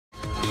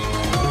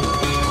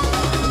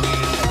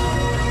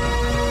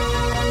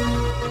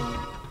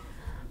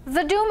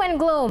Doom and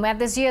gloom at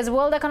this year's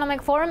World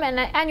Economic Forum and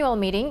annual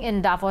meeting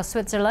in Davos,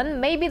 Switzerland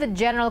may be the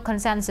general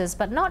consensus,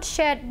 but not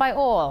shared by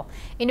all.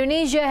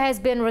 Indonesia has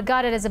been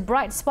regarded as a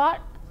bright spot,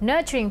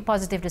 nurturing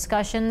positive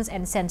discussions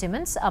and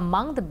sentiments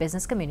among the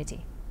business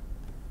community.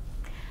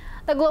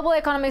 The global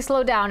economic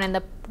slowdown and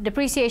the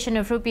depreciation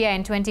of rupiah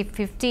in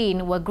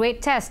 2015 were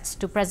great tests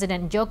to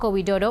President Joko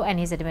Widodo and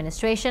his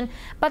administration,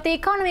 but the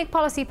economic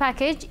policy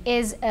package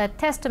is a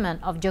testament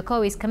of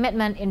Jokowi's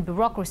commitment in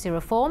bureaucracy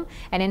reform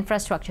and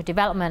infrastructure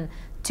development,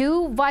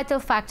 two vital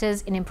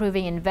factors in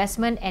improving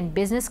investment and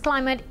business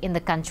climate in the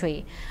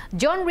country.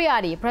 John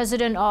Riady,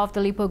 president of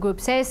the Lipo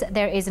Group, says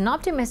there is an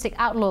optimistic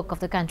outlook of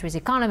the country's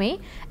economy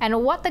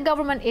and what the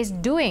government is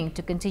doing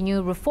to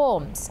continue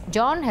reforms.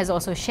 John has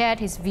also shared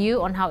his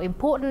view on how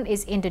important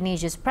is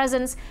Indonesia's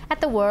presence at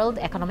the World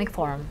Economic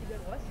Forum.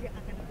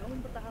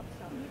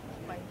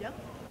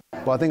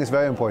 Well, I think it's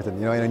very important.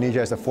 You know,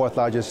 Indonesia is the fourth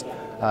largest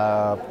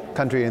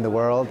country in the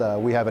world.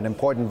 We have an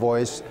important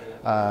voice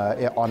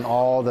on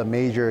all the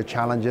major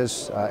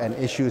challenges and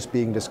issues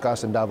being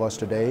discussed in Davos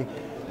today.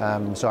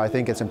 So I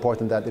think it's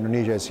important that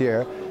Indonesia is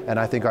here, and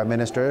I think our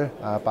minister,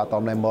 Pak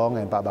Tom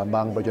Lembong and Pak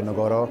Bambang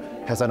Brojonegoro,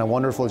 has done a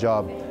wonderful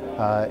job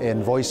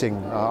in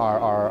voicing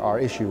our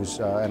issues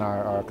and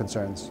our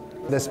concerns.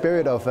 The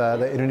spirit of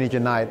the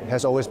Indonesian night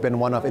has always been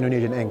one of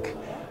Indonesian Inc.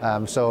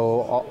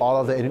 So all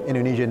of the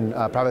Indonesian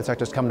private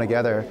sectors come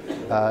together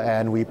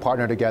and we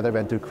partner together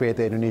and to create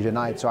the Indonesian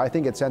night. So I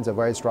think it sends a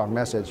very strong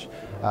message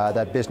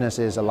that business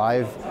is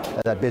alive,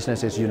 that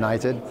business is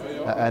united,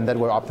 and that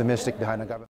we're optimistic behind the government.